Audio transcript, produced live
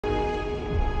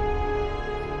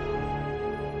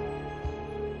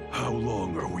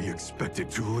long are we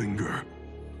expected to linger?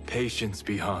 Patience,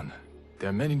 Bihan. There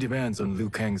are many demands on Liu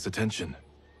Kang's attention.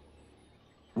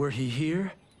 Were he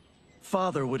here,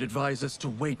 Father would advise us to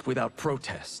wait without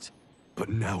protest. But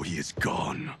now he is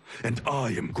gone, and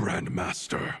I am Grand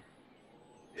Master.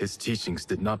 His teachings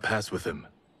did not pass with him.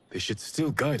 They should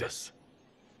still guide us.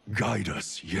 Guide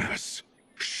us, yes.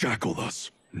 Shackle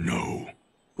us, no.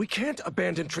 We can't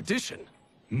abandon tradition.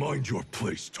 Mind your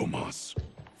place, Tomas.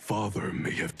 Father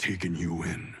may have taken you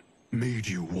in, made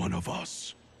you one of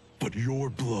us. But your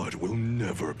blood will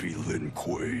never be Lin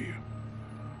Kuei.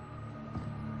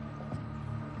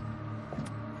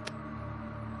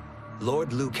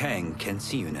 Lord Liu Kang can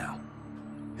see you now.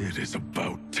 It is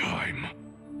about time.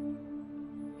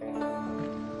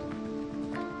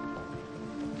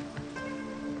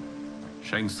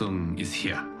 Shangtsung is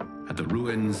here, at the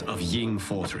ruins of Ying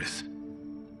Fortress.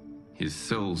 His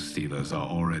Soul Stealers are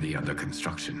already under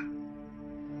construction.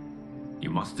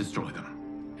 You must destroy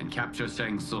them, and capture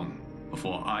Shangtsung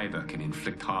before either can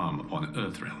inflict harm upon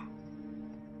Earthrealm.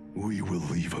 We will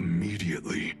leave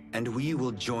immediately. And we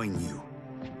will join you.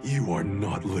 You are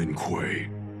not Lin Kuei.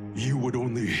 You would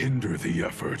only hinder the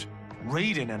effort.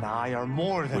 Raiden and I are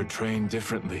more than... We're trained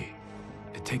differently.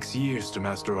 It takes years to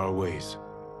master our ways.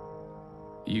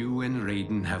 You and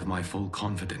Raiden have my full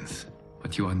confidence,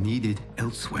 but you are needed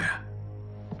elsewhere.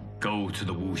 Go to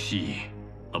the Wuxi.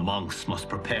 The monks must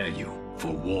prepare you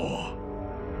for war.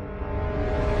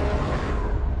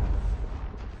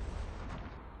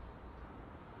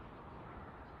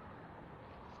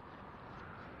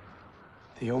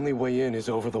 The only way in is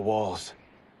over the walls.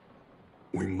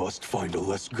 We must find a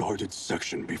less guarded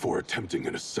section before attempting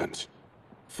an ascent.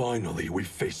 Finally, we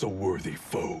face a worthy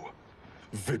foe.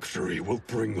 Victory will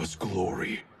bring us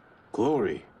glory.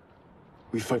 Glory?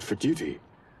 We fight for duty.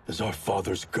 Does our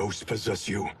father's ghost possess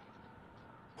you?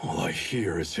 All I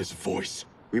hear is his voice.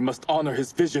 We must honor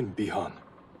his vision, Bihan.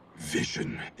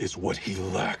 Vision is what he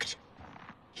lacked.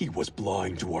 He was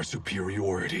blind to our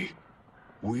superiority.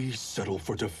 We settle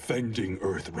for defending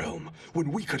Earthrealm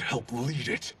when we could help lead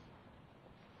it.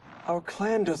 Our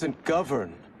clan doesn't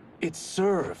govern. It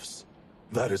serves.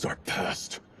 That is our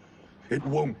past. It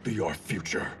won't be our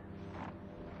future.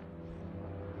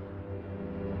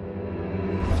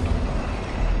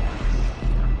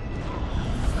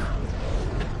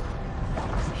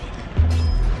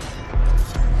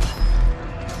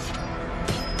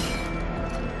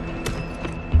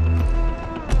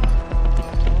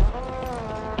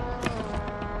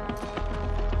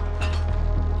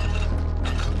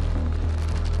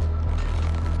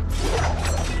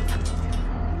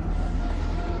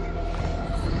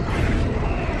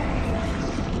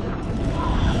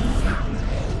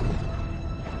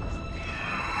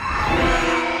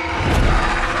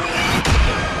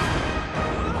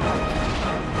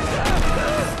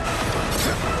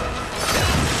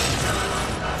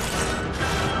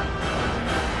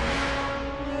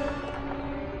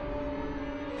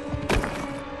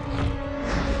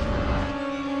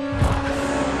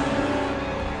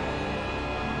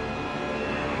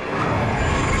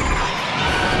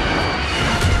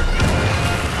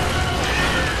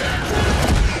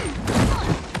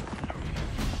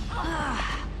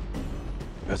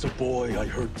 As a boy, I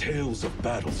heard tales of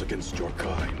battles against your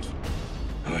kind.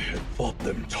 I had fought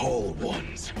them tall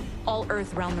ones. All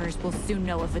Earthrealmers will soon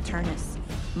know of Eternus.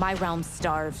 My realm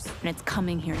starves, and it's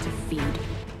coming here to feed.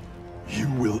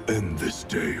 You will end this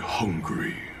day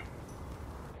hungry.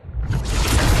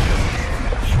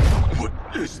 What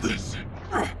is this?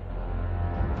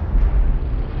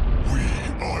 We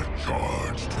are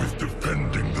charged with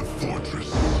defending the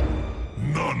fortress.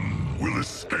 None will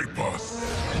escape us.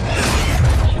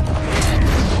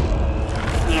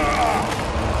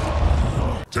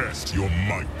 Test your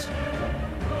might.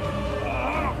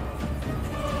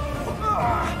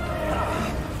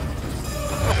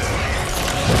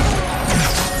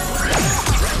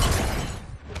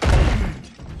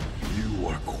 You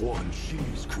are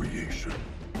Quanchi's creation.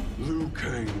 Liu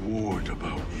Kang warned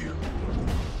about you.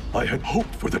 I had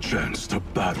hoped for the chance to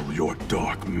battle your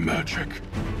dark magic.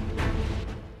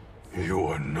 You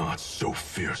are not so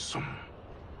fearsome.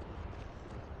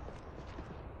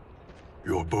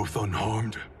 You're both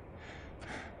unharmed?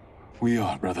 We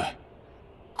are, brother.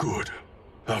 Good.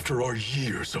 After our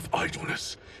years of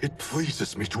idleness, it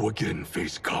pleases me to again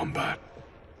face combat.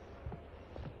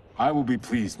 I will be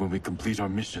pleased when we complete our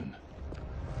mission.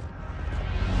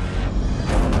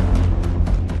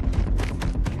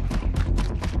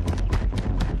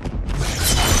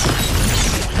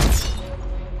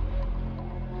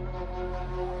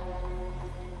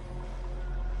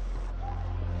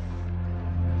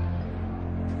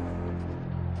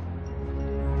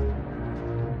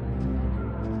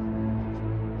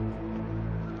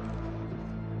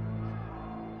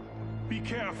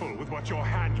 careful with what you're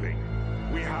handling.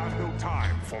 We have no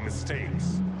time for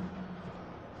mistakes.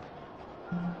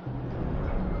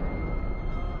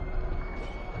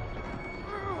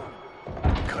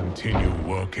 Continue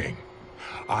working.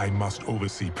 I must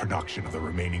oversee production of the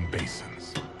remaining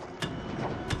basins.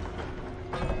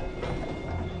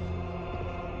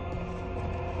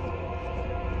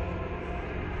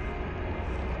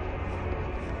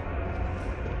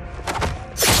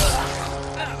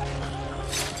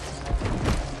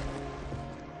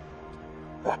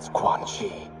 That's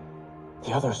Quanchi,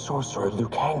 the other sorcerer Liu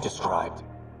Kang described.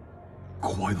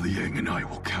 Kuai Liang and I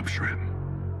will capture him.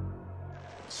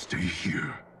 Stay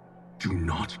here. Do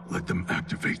not let them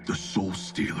activate the Soul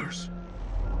Stealers.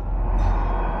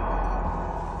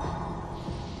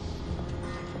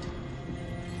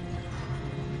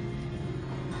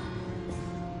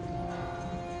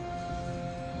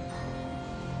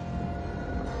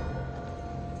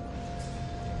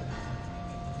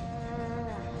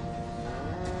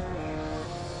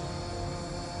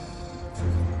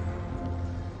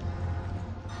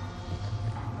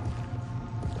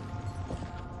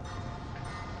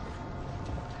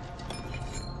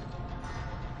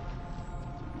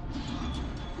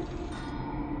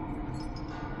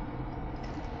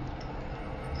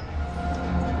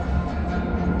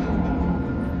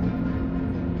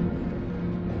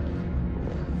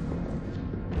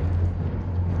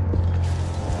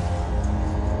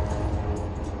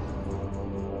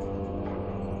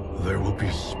 There will be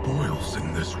spoils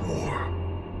in this war.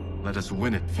 Let us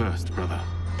win it first, brother.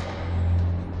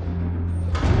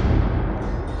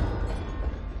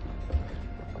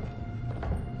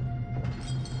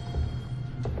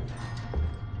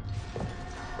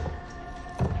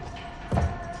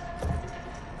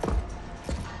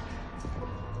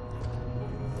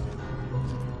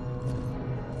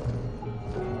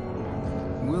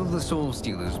 Will the Soul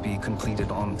Stealers be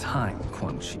completed on time,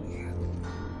 Quanchi?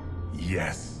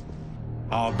 Yes.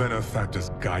 Our benefactor's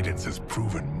guidance has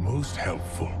proven most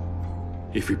helpful.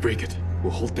 If we break it,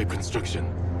 we'll halt their construction.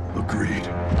 Agreed.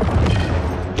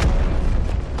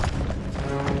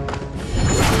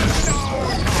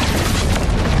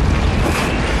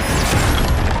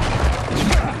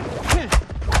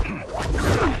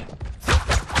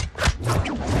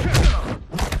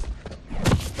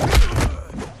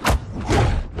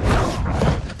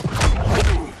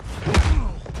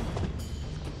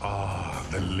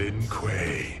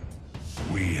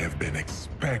 We have been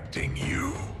expecting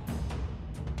you.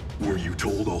 Were you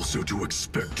told also to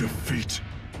expect defeat?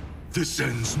 This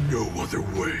ends no other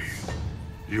way.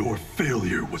 Your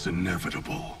failure was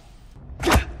inevitable.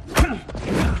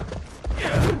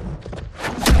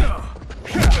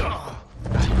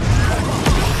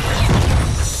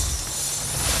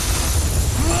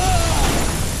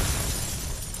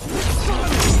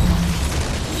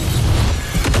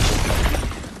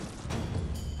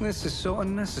 This is so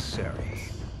unnecessary.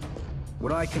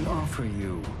 What I can offer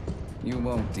you, you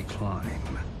won't decline.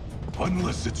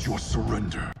 Unless it's your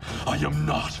surrender, I am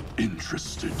not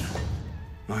interested.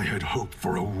 I had hoped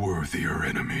for a worthier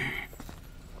enemy.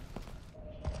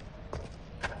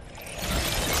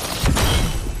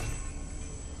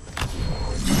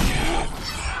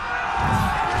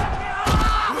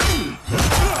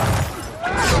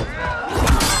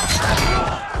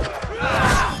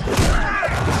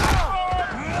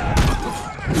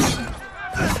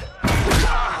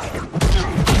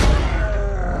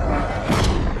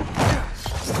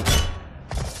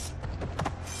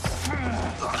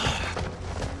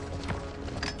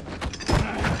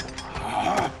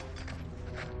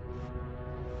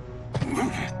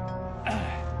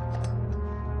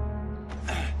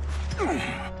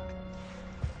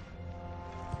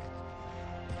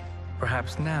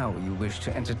 Perhaps now you wish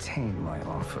to entertain my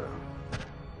offer.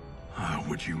 How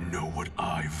would you know what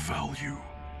I value?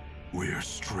 We're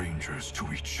strangers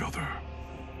to each other.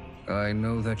 I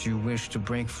know that you wish to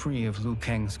break free of Liu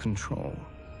Kang's control,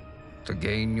 to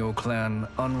gain your clan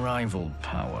unrivaled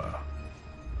power.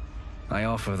 I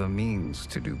offer the means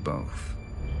to do both.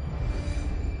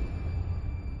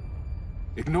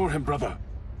 Ignore him, brother.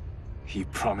 He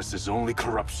promises only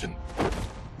corruption.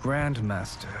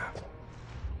 Grandmaster,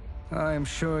 I am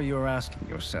sure you're asking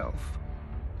yourself,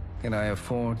 can I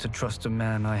afford to trust a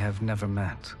man I have never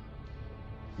met?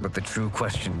 But the true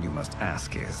question you must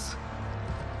ask is,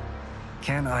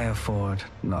 can I afford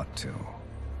not to?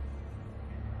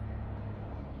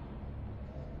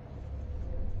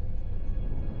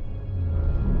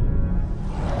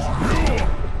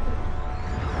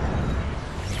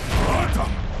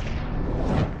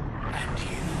 And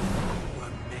you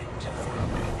were meant for a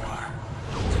war,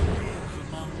 to live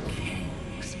among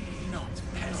kings, not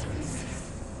peasants.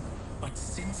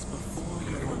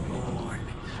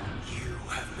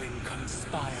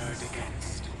 conspired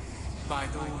against by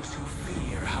those who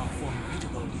fear how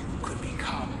formidable you could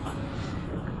become.